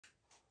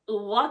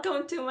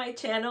Welcome to my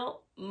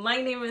channel.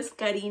 My name is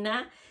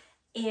Karina,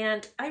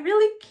 and I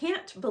really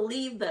can't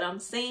believe that I'm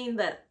saying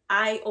that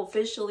I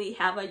officially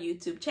have a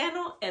YouTube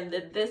channel and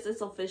that this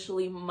is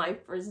officially my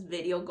first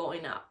video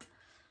going up.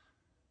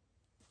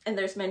 And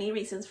there's many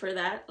reasons for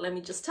that. Let me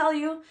just tell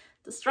you,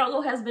 the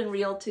struggle has been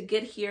real to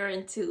get here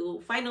and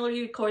to finally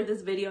record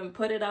this video and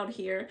put it out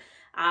here.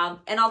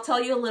 And I'll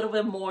tell you a little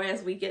bit more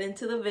as we get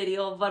into the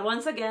video. But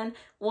once again,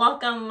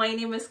 welcome. My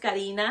name is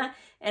Karina,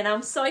 and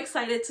I'm so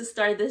excited to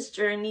start this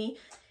journey.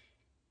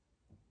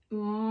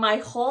 My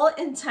whole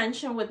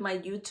intention with my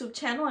YouTube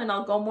channel, and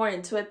I'll go more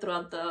into it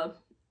throughout the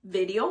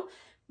video,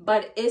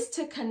 but is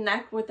to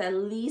connect with at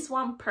least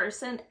one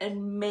person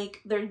and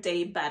make their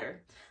day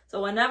better.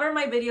 So whenever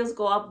my videos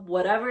go up,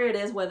 whatever it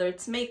is, whether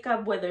it's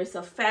makeup, whether it's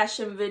a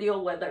fashion video,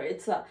 whether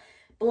it's a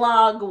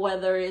blog,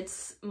 whether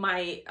it's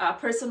my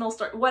personal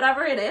story,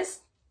 whatever it is,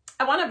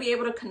 I want to be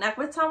able to connect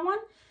with someone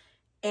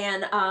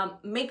and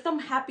make them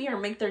happy or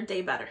make their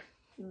day better.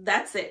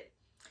 That's it.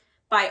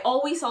 By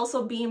always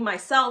also being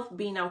myself,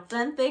 being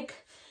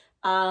authentic,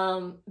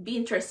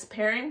 being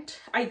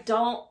transparent. I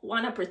don't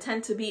want to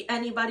pretend to be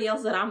anybody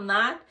else that I'm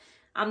not.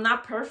 I'm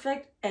not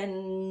perfect,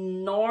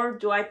 and nor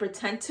do I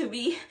pretend to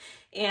be.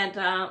 And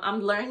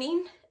I'm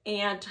learning,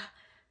 and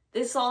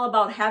this is all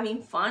about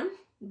having fun,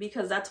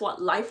 because that's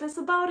what life is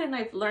about, and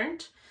I've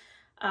learned.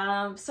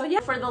 So yeah,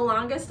 for the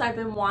longest I've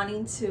been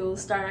wanting to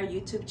start a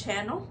YouTube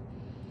channel,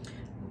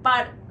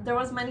 but there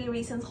was many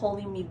reasons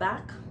holding me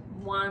back.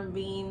 One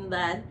being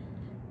that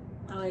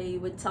I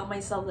would tell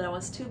myself that I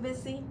was too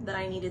busy, that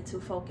I needed to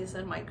focus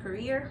on my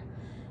career,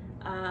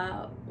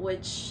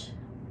 which,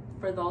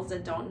 for those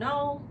that don't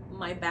know,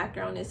 my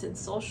background is in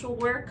social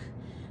work,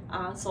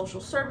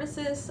 social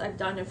services. I've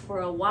done it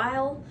for a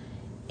while,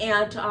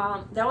 and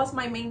that was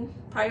my main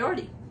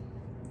priority.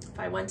 If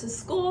I went to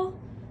school,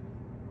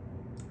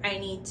 I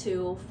need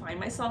to find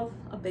myself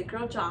a big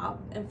girl job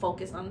and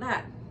focus on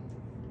that,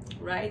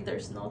 right?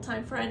 There's no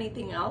time for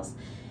anything else.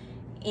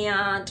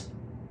 And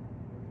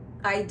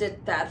I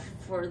did that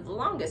for the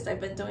longest. I've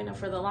been doing it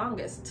for the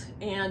longest.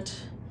 And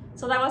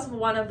so that was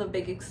one of the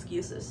big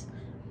excuses.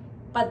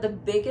 But the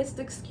biggest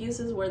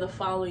excuses were the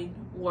following: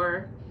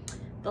 were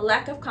the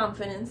lack of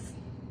confidence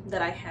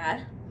that I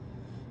had,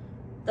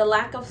 the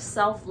lack of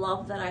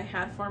self-love that I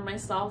had for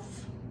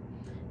myself,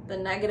 the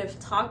negative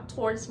talk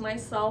towards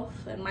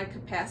myself and my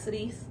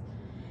capacities,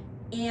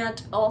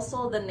 and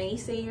also the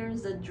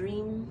naysayers, the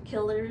dream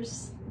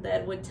killers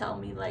that would tell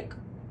me like,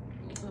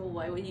 oh,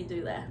 why would you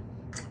do that?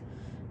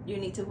 You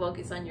need to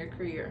focus on your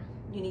career.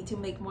 You need to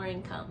make more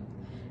income.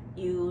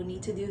 You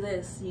need to do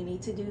this. You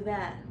need to do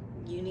that.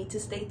 You need to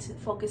stay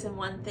focus on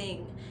one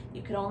thing.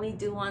 You could only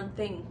do one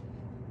thing.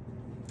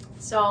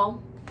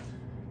 So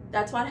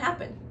that's what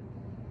happened.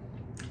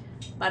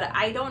 But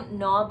I don't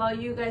know about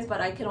you guys,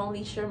 but I can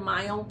only share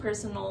my own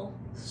personal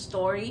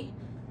story.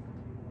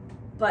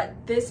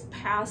 But this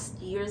past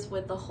years,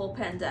 with the whole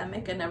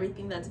pandemic and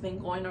everything that's been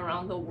going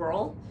around the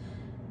world,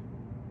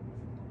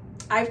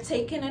 I've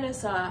taken it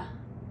as a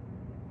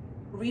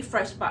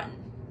refresh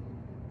button.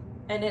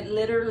 And it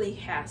literally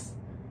has.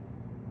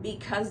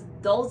 Because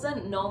those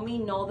that know me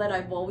know that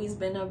I've always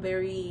been a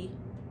very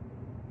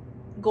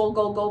go,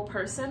 go, go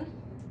person.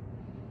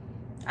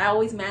 I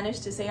always manage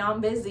to say, I'm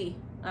busy.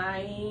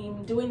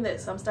 I'm doing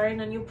this. I'm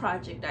starting a new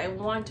project. I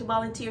want to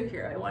volunteer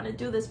here. I want to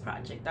do this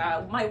project.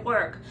 My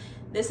work,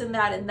 this and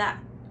that and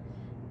that.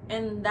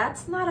 And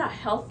that's not a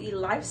healthy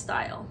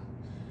lifestyle.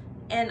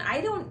 And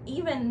I don't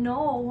even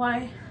know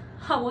why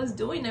I was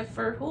doing it.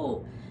 For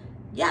who?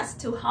 Yes,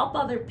 to help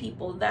other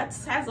people. That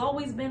has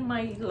always been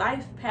my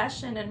life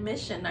passion and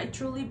mission. I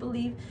truly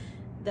believe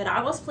that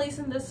I was placed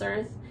in this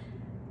earth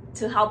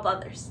to help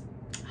others.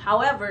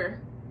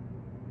 However,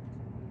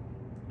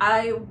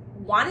 I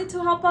wanted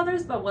to help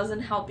others, but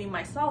wasn't helping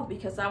myself,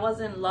 because I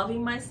wasn't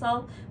loving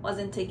myself,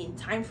 wasn't taking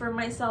time for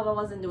myself, I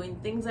wasn't doing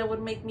things that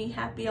would make me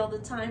happy all the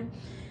time.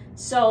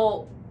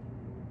 So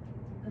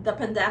the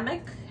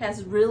pandemic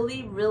has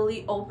really,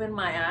 really opened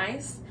my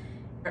eyes,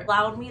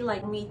 allowed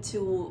me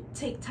to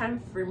take time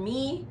for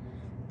me,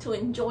 to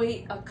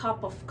enjoy a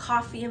cup of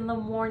coffee in the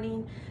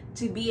morning,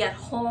 to be at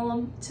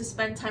home, to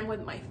spend time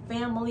with my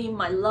family,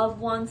 my loved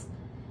ones,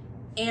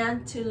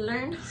 and to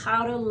learn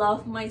how to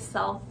love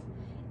myself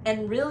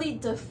and really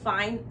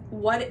define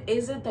what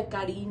is it that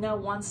Karina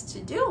wants to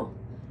do.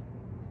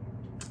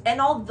 And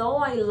although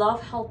I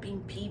love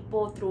helping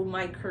people through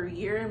my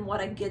career and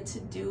what I get to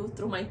do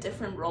through my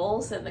different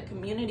roles and the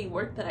community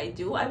work that I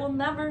do, I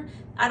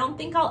don't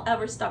think I'll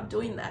ever stop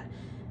doing that.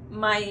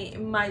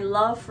 My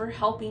love for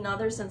helping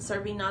others and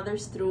serving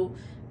others through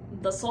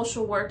the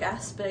social work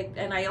aspect,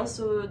 and I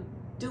also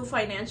do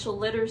financial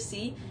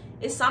literacy,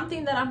 is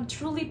something that I'm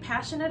truly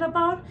passionate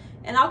about,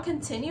 and I'll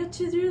continue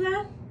to do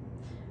that.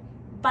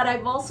 But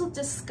I've also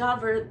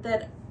discovered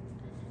that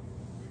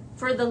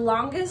for the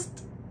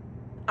longest,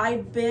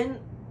 I've been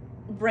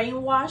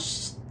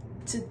brainwashed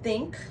to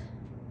think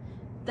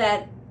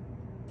that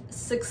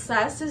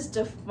success is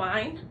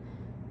defined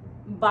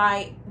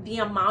by the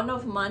amount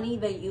of money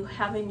that you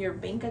have in your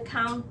bank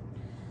account,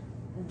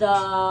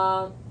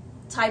 the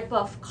type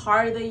of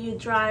car that you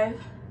drive,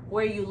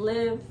 where you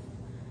live.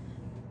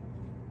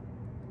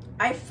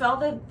 I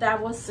felt that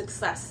that was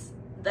success.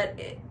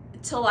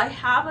 Till I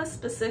have a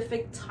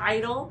specific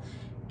title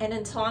and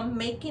until I'm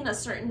making a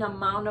certain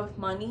amount of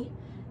money,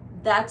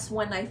 that's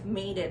when I've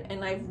made it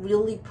and I've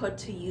really put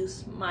to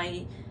use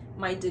my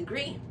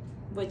degree,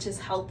 which is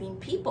helping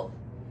people.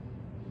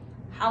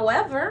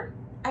 However,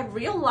 I've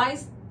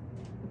realized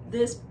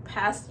this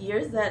past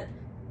years that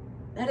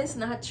that is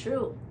not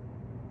true.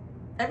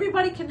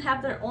 Everybody can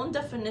have their own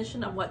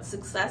definition of what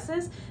success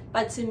is,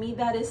 but to me,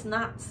 that is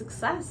not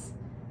success.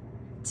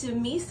 To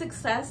me,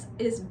 success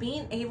is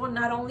being able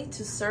not only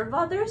to serve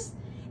others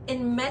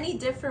in many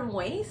different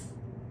ways,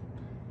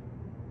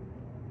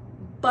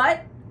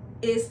 but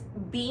is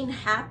being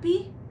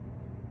happy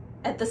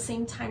at the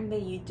same time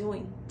that you're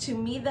doing. To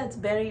me, that's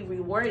very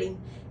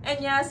rewarding. And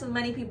yes,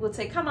 many people would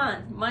say, come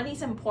on,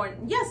 money's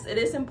important. Yes, it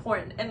is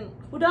important. And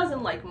who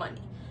doesn't like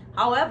money?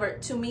 However,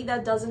 to me,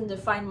 that doesn't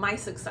define my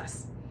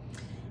success.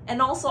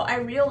 And also, I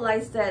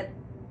realized that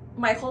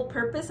my whole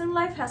purpose in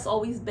life has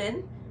always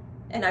been,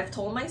 and I've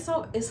told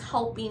myself, is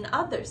helping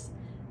others.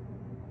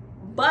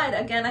 But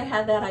again, I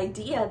had that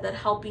idea that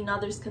helping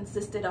others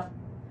consisted of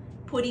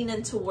putting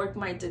into work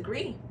my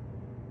degree,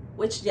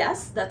 which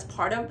yes, that's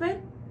part of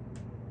it.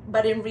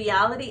 But in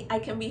reality, I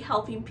can be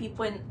helping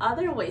people in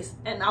other ways,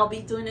 and I'll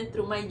be doing it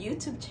through my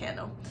YouTube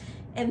channel.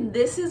 And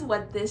this is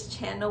what this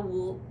channel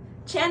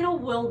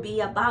will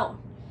be about,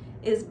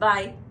 is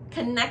by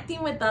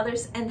connecting with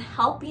others and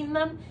helping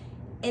them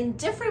in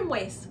different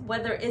ways,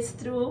 whether it's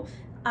through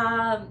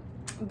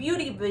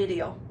beauty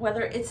video,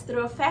 whether it's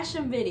through a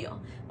fashion video,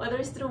 whether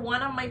it's through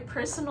one of my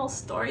personal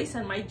stories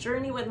and my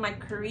journey with my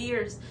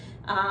careers,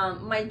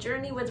 my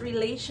journey with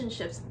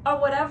relationships, or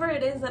whatever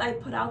it is that I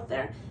put out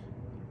there.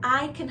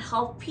 I can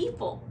help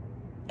people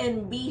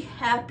and be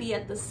happy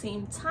at the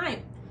same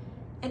time.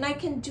 And I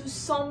can do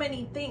so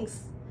many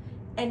things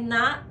and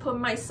not put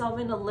myself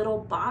in a little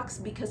box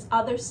because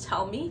others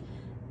tell me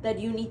that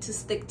you need to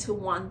stick to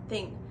one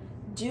thing.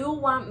 Do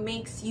what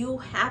makes you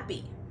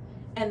happy.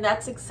 And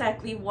that's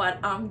exactly what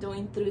I'm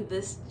doing through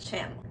this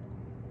channel.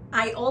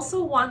 I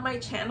also want my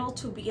channel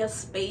to be a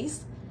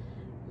space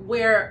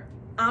where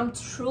I'm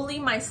truly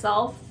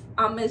myself.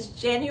 I'm as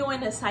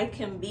genuine as I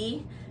can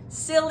be,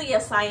 silly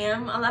as I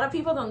am. A lot of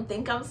people don't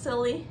think I'm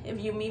silly. If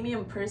you meet me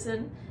in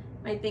person,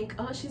 you might think,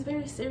 oh, she's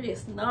very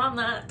serious. No, I'm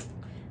not.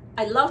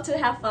 I love to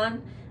have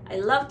fun. I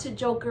love to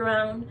joke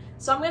around.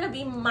 So I'm gonna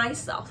be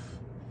myself,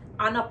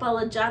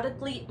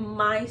 unapologetically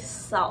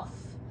myself.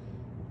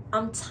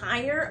 I'm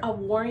tired of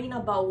worrying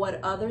about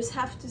what others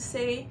have to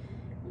say,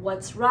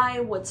 what's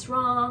right, what's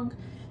wrong.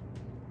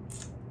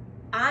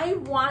 I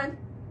want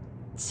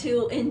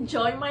to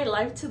enjoy my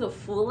life to the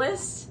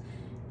fullest.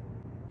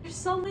 There's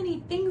so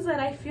many things that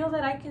I feel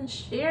that I can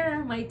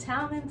share my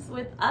talents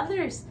with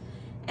others,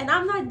 and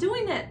I'm not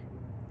doing it.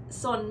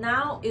 So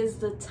now is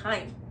the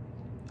time.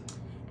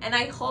 And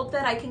I hope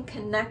that I can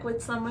connect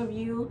with some of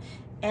you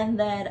and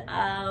that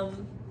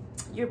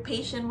you're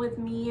patient with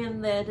me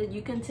and that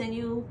you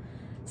continue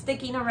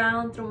sticking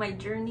around through my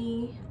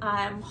journey.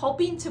 I'm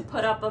hoping to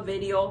put up a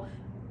video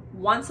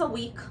once a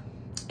week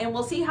and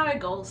we'll see how it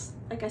goes.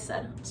 Like I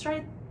said,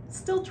 I'm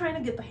still trying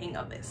to get the hang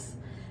of this.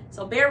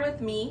 So bear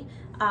with me,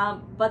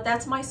 but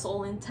that's my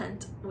sole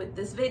intent with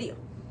this video.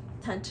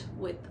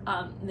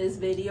 These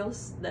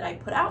videos that I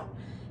put out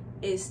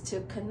is to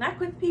connect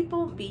with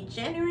people, be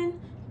genuine,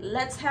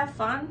 let's have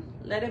fun,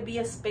 let it be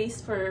a space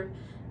for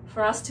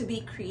us to be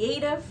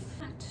creative.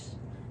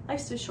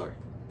 Life's too short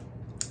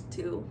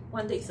to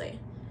one day say,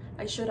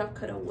 I should have,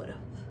 could have, would have.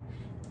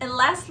 And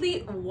lastly,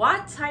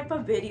 what type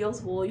of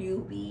videos will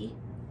you be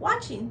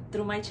watching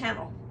through my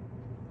channel?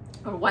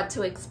 Or what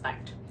to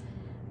expect?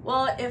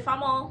 Well, if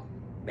I'm all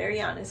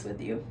very honest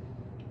with you,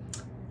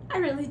 I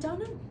really don't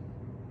know.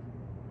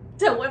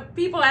 So when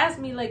people ask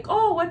me like,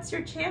 oh, what's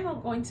your channel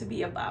going to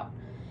be about?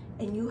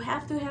 And you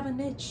have to have a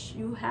niche.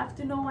 You have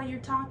to know what you're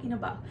talking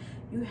about.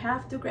 You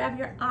have to grab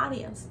your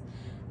audience.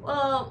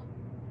 Well,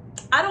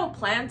 I don't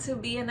plan to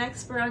be an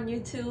expert on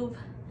YouTube,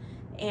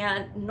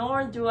 and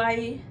nor do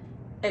I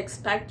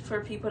expect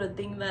for people to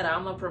think that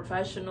I'm a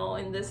professional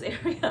in this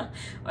area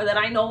or that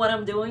I know what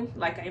I'm doing,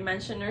 like I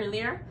mentioned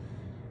earlier.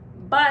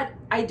 But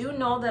I do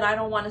know that I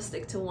don't want to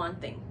stick to one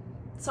thing.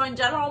 So in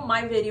general,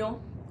 my video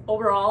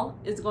overall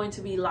is going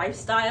to be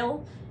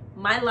lifestyle,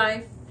 my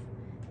life,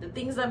 the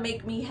things that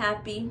make me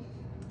happy,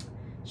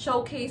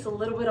 showcase a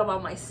little bit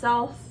about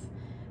myself,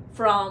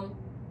 from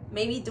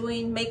maybe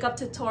doing makeup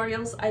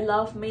tutorials. I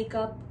love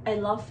makeup, I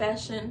love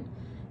fashion,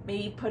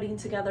 maybe putting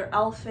together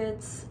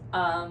outfits,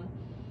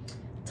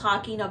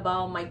 talking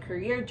about my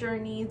career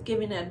journey,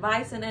 giving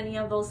advice in any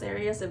of those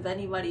areas if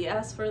anybody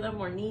asks for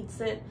them or needs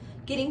it,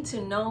 getting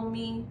to know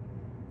me.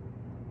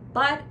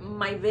 But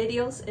my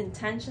videos'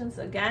 intentions,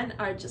 again,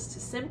 are just to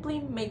simply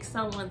make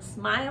someone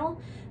smile,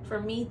 for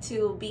me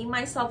to be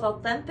myself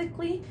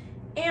authentically,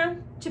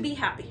 and to be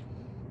happy.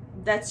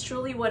 That's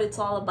truly what it's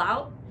all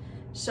about.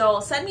 So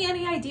send me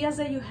any ideas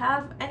that you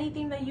have,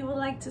 anything that you would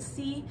like to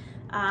see.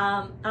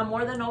 I'm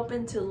more than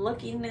open to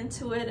looking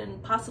into it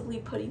and possibly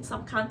putting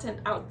some content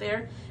out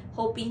there,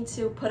 hoping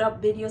to put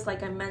up videos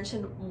like I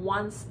mentioned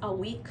once a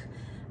week.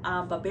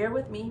 But bear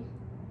with me,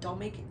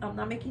 I'm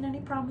not making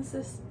any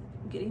promises.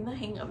 I'm getting the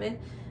hang of it.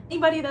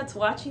 Anybody that's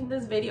watching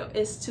this video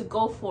is to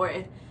go for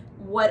it.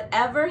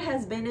 Whatever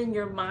has been in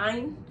your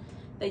mind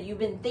that you've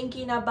been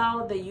thinking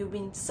about, that you've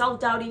been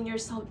self-doubting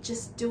yourself,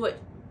 just do it.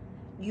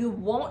 You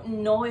won't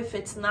know if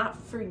it's not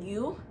for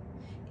you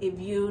if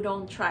you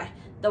don't try.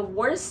 The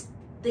worst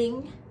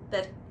thing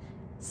that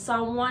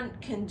someone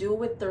can do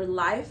with their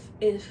life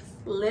is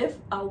live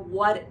a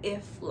what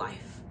if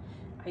life.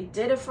 I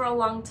did it for a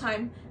long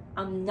time.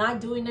 I'm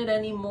not doing it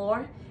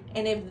anymore.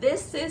 And if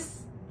this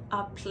is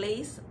a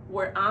place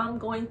where I'm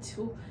going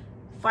to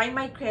find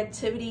my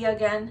creativity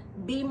again,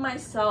 be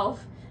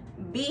myself,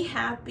 be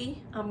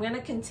happy, I'm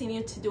gonna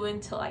continue to do it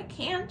until I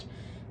can't.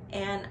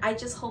 And I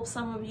just hope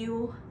some of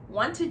you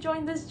want to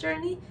join this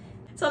journey.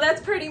 So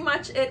that's pretty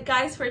much it,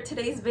 guys, for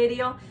today's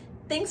video.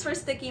 Thanks for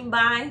sticking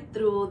by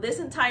through this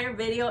entire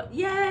video.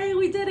 Yay,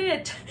 we did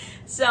it.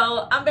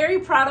 So I'm very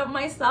proud of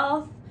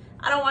myself.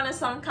 I don't want to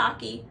sound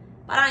cocky,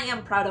 but I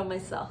am proud of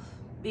myself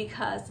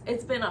because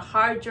it's been a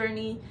hard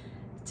journey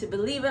to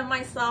believe in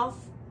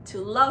myself, to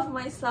love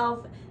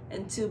myself,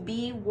 and to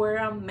be where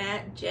I'm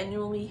at,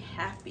 genuinely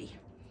happy.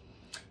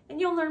 And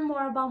you'll learn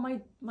more about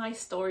my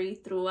story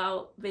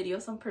throughout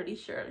videos, I'm pretty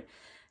sure.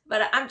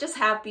 But I'm just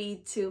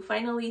happy to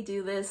finally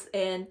do this,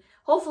 and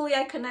hopefully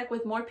I connect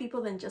with more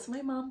people than just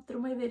my mom through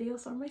my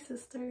videos, or my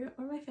sister,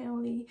 or my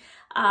family.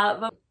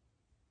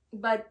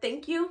 But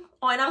thank you.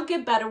 Oh, and I'll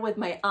get better with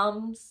my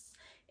ums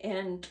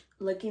and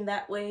looking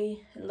that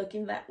way and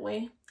looking that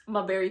way. I'm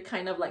a very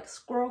kind of like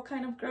squirrel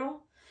kind of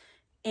girl.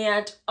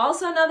 And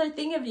also another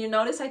thing, if you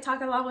notice, I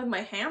talk a lot with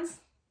my hands.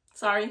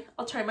 Sorry,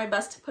 I'll try my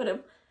best to put them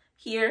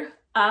here.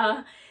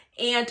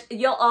 And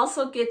you'll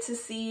also get to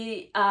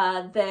see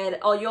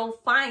you'll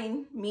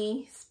find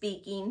me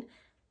speaking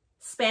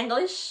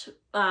Spanglish,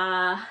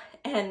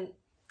 and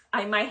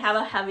I might have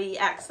a heavy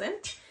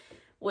accent,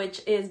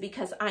 which is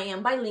because I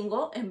am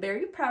bilingual and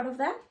very proud of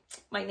that.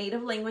 My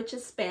native language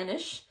is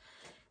Spanish,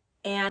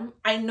 and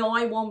I know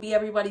I won't be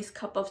everybody's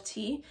cup of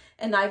tea,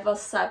 and I've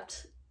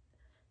accepted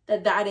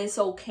that is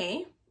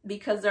okay,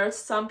 because there's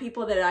some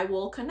people that I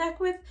will connect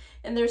with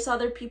and there's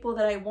other people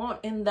that I won't,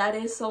 and that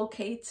is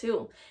okay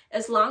too.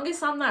 As long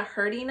as I'm not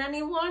hurting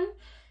anyone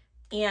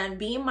and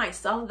being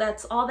myself,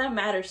 that's all that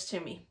matters to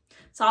me.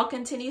 So I'll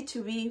continue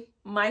to be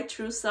my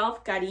true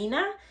self,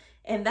 Karina,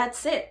 and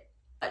that's it.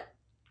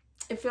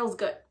 It feels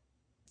good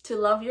to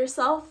love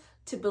yourself,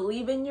 to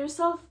believe in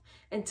yourself,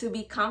 and to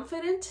be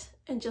confident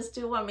and just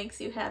do what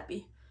makes you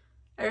happy.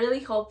 I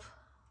really hope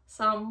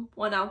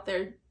someone out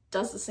there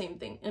does the same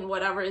thing in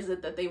whatever is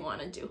it that they want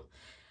to do.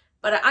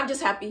 But I'm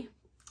just happy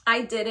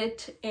I did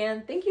it,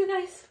 and thank you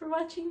guys for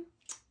watching,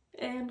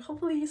 and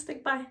hopefully you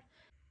stick by.